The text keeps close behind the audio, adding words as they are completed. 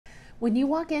When you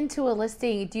walk into a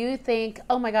listing, do you think,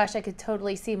 oh my gosh, I could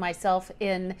totally see myself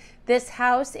in this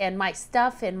house and my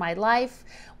stuff and my life?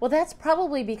 Well, that's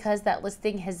probably because that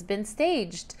listing has been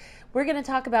staged. We're going to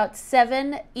talk about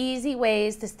 7 easy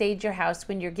ways to stage your house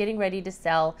when you're getting ready to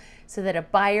sell so that a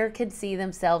buyer can see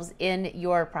themselves in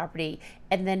your property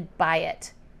and then buy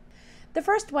it. The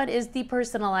first one is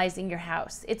depersonalizing your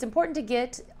house. It's important to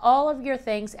get all of your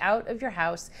things out of your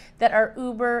house that are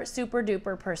uber, super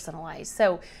duper personalized.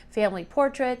 So family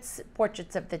portraits,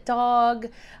 portraits of the dog,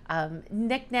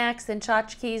 knickknacks and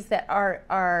tchotchkes that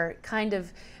are kind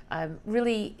of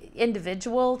really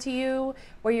individual to you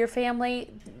or your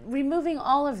family. Removing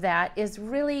all of that is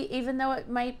really, even though it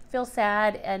might feel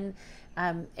sad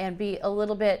and be a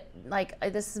little bit like,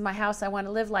 this is my house, I want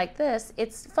to live like this,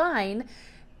 it's fine.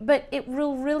 But it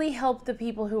will really help the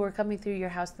people who are coming through your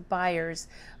house, the buyers,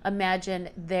 imagine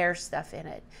their stuff in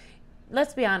it.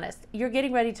 Let's be honest, you're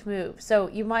getting ready to move, so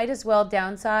you might as well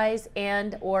downsize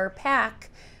and or pack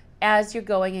as you're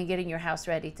going and getting your house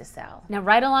ready to sell. Now,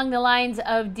 right along the lines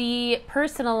of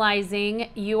depersonalizing,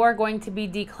 you are going to be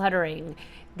decluttering.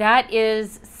 That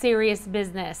is serious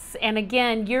business. And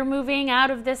again, you're moving out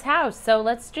of this house, so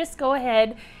let's just go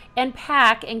ahead and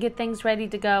pack and get things ready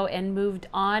to go and moved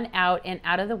on out and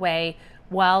out of the way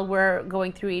while we're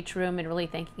going through each room and really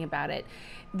thinking about it.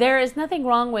 There is nothing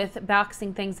wrong with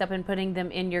boxing things up and putting them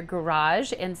in your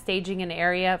garage and staging an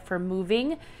area for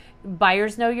moving.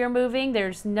 Buyers know you're moving.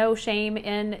 There's no shame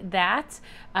in that.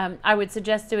 I would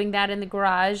suggest doing that in the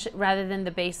garage rather than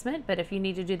the basement, but if you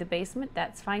need to do the basement,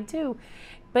 that's fine too.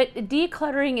 But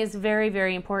decluttering is very,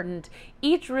 very important.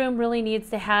 Each room really needs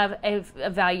to have a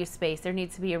value space. There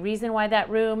needs to be a reason why that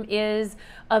room is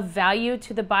of value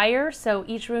to the buyer. So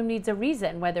each room needs a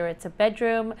reason, whether it's a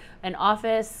bedroom, an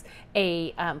office,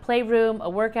 a playroom, a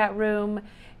workout room,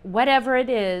 whatever it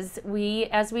is.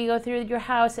 As we go through your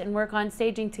house and work on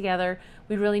staging together,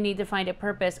 we really need to find a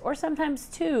purpose, or sometimes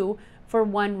 2 for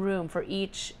one room, for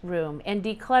each room. And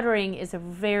decluttering is a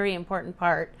very important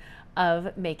part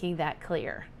of making that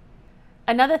clear.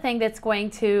 Another thing that's going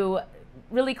to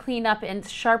really clean up and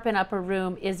sharpen up a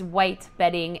room is white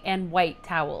bedding and white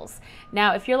towels.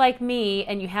 Now, if you're like me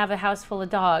and you have a house full of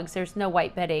dogs, there's no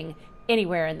white bedding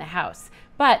anywhere in the house.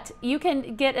 But you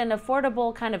can get an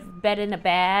affordable kind of bed in a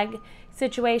bag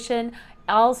situation.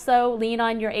 Also, lean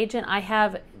on your agent. I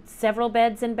have several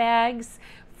beds and bags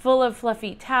full of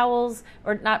fluffy towels,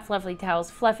 or not fluffy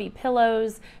towels, fluffy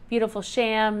pillows, beautiful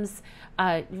shams,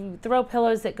 throw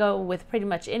pillows that go with pretty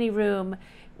much any room,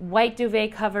 white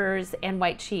duvet covers, and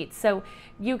white sheets. So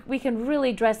we can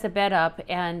really dress a bed up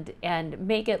and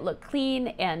make it look clean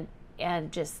and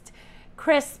just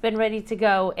crisp and ready to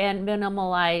go, and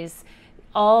minimalize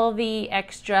all the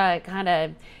extra kind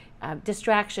of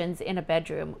distractions in a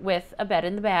bedroom with a bed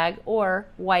in the bag or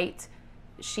white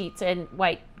sheets and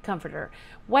white comforter.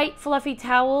 White fluffy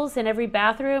towels in every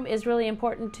bathroom is really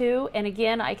important too, and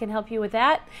again, I can help you with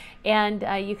that, and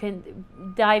you can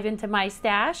dive into my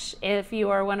stash if you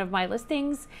are one of my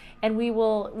listings, and we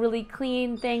will really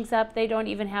clean things up. They don't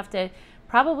even have to,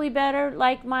 probably better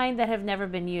like mine that have never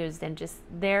been used and just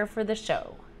there for the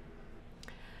show.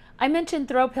 I mentioned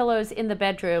throw pillows in the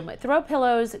bedroom. Throw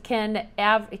pillows can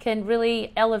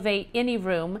really elevate any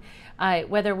room,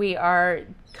 whether we are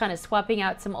kind of swapping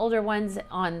out some older ones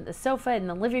on the sofa in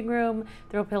the living room,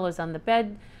 throw pillows on the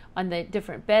bed, on the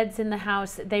different beds in the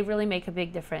house. They really make a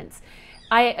big difference.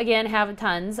 I, again, have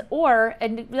tons. Or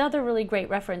another really great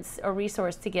reference or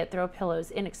resource to get throw pillows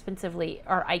inexpensively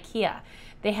are IKEA.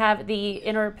 They have the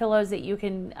inner pillows that you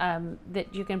can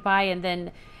buy, and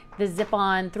then the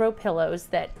zip-on throw pillows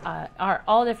that are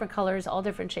all different colors, all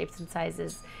different shapes and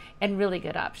sizes, and really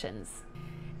good options.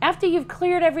 After you've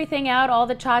cleared everything out, all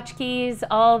the tchotchkes,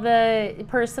 all the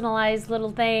personalized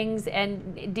little things,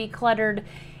 and decluttered,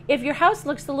 if your house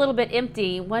looks a little bit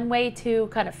empty, one way to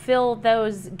kind of fill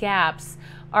those gaps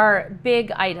are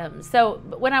big items. So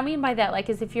what I mean by that, like,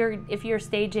 is if you're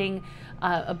staging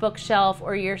a bookshelf,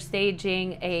 or you're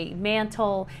staging a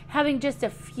mantle, having just a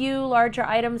few larger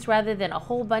items rather than a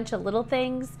whole bunch of little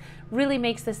things really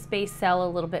makes the space sell a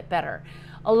little bit better.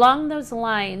 Along those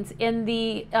lines, in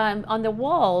the on the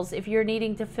walls, if you're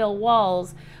needing to fill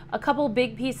walls, a couple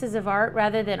big pieces of art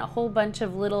rather than a whole bunch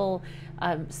of little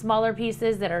smaller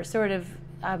pieces that are sort of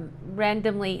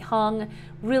randomly hung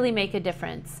really make a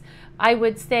difference. I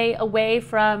would stay away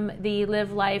from the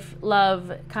live, life,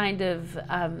 love kind of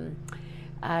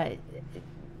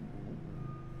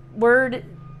word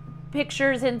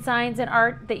pictures and signs and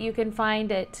art that you can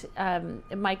find at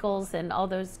Michael's and all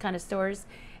those kind of stores,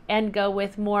 and go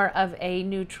with more of a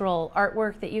neutral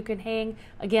artwork that you can hang.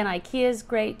 Again, IKEA's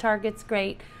great, Target's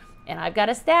great. And I've got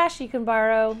a stash you can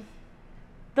borrow.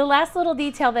 The last little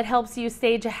detail that helps you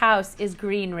stage a house is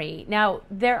greenery. Now,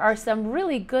 there are some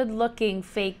really good looking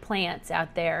fake plants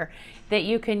out there that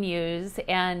you can use,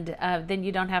 and then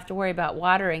you don't have to worry about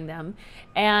watering them,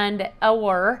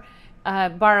 or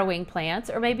borrowing plants,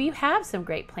 or maybe you have some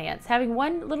great plants. Having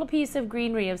one little piece of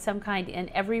greenery of some kind in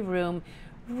every room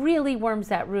really warms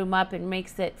that room up and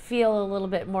makes it feel a little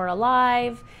bit more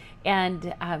alive,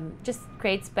 and just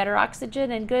creates better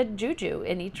oxygen and good juju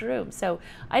in each room. So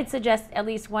I'd suggest at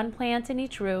least one plant in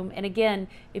each room. And again,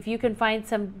 if you can find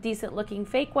some decent looking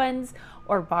fake ones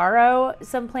or borrow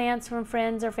some plants from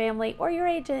friends or family or your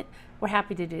agent, we're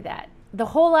happy to do that. The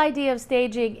whole idea of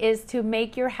staging is to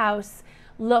make your house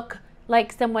look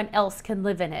like someone else can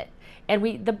live in it.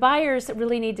 And the buyers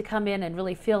really need to come in and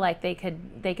really feel like they could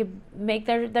make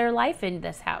their life in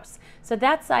this house. So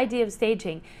that's the idea of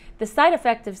staging. The side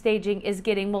effect of staging is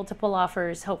getting multiple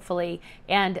offers, hopefully,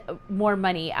 and more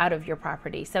money out of your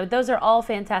property. So those are all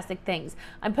fantastic things.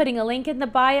 I'm putting a link in the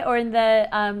bio or in the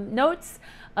notes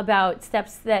about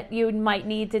steps that you might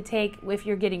need to take if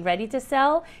you're getting ready to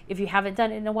sell. If you haven't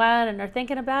done it in a while and are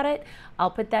thinking about it,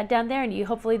 I'll put that down there, and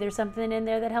hopefully there's something in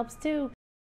there that helps too.